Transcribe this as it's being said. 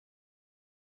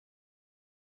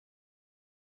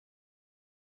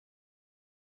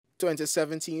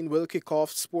2017 will kick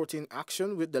off sporting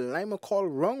action with the Limacol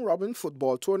round-robin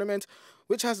football tournament,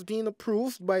 which has been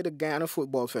approved by the Guyana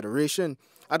Football Federation.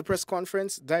 At the press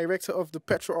conference, director of the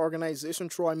Petra organization,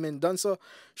 Troy Mendonça,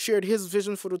 shared his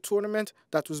vision for the tournament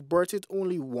that was birthed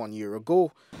only 1 year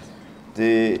ago.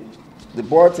 The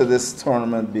board to this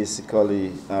tournament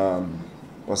basically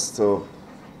was to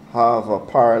have a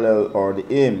parallel, or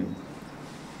the aim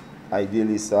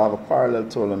ideally is to have a parallel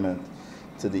tournament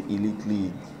to the Elite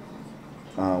League,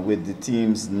 with the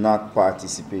teams not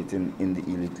participating in the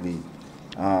Elite League.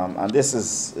 And this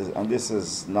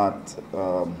is not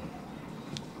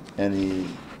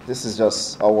this is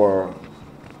just our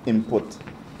input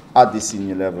at the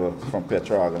senior level from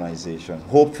Petra organization.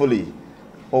 Hopefully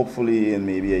in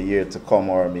maybe a year to come,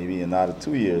 or maybe another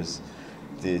 2 years,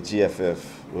 the GFF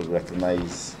will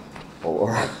recognize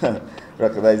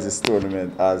recognize this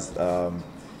tournament as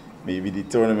maybe the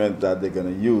tournament that they're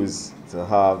going to use to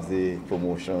have the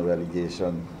promotional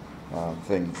relegation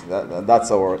things.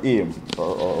 That's our aim,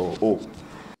 or our hope.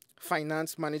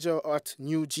 Finance manager at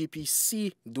New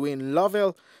GPC, Dwayne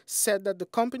Lovell, said that the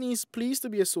company is pleased to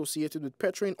be associated with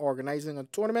Petra in organizing a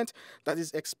tournament that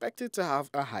is expected to have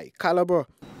a high caliber.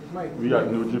 We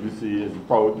at New GPC is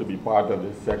proud to be part of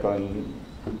the second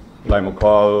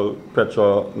Limacol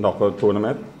Petra knockout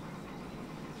tournament.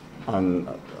 And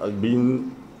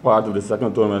being part of the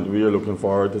second tournament, we are looking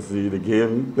forward to see the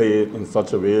game played in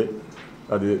such a way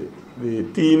that the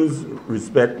teams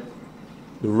respect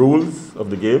the rules of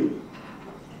the game,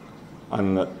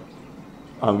 and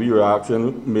we were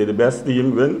asking, may the best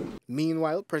team win.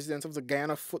 Meanwhile, President of the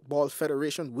Guyana Football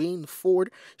Federation, Wayne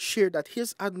Ford, shared that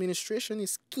his administration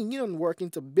is keen on working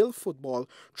to build football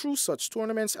through such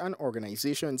tournaments and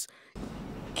organizations.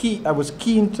 I was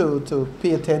keen to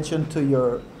pay attention to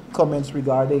your comments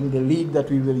regarding the league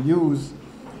that we will use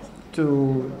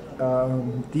to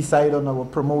decide on our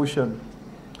promotion.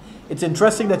 It's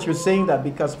interesting that you're saying that,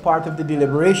 because part of the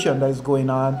deliberation that is going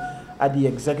on at the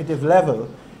executive level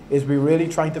is we're really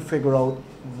trying to figure out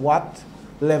what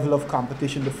level of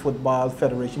competition the Football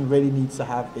Federation really needs to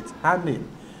have its hand in.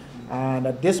 And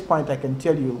at this point, I can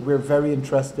tell you we're very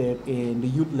interested in the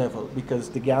youth level, because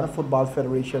the Guyana Football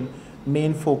Federation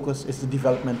main focus is the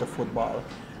development of football.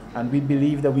 And we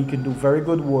believe that we can do very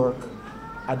good work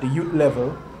at the youth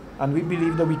level, and we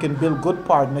believe that we can build good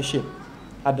partnership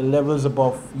at the levels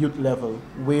above youth level,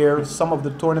 where some of the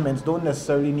tournaments don't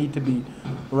necessarily need to be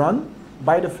run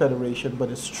by the federation, but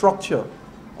the structure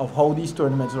of how these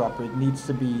tournaments operate needs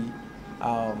to be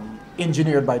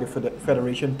engineered by the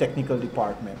federation technical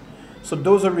department. So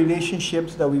those are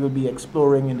relationships that we will be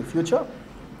exploring in the future,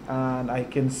 and I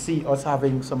can see us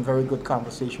having some very good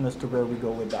conversation as to where we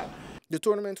go with that. The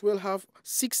tournament will have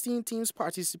 16 teams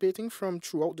participating from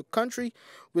throughout the country,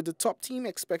 with the top team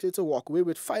expected to walk away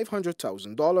with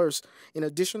 $500,000. In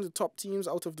addition, the top teams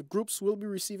out of the groups will be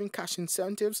receiving cash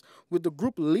incentives, with the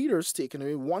group leaders taking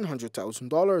away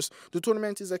 $100,000. The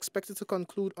tournament is expected to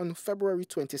conclude on February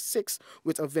 26,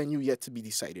 with a venue yet to be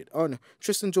decided on.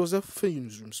 Tristan Joseph for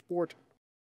Newsroom Sport.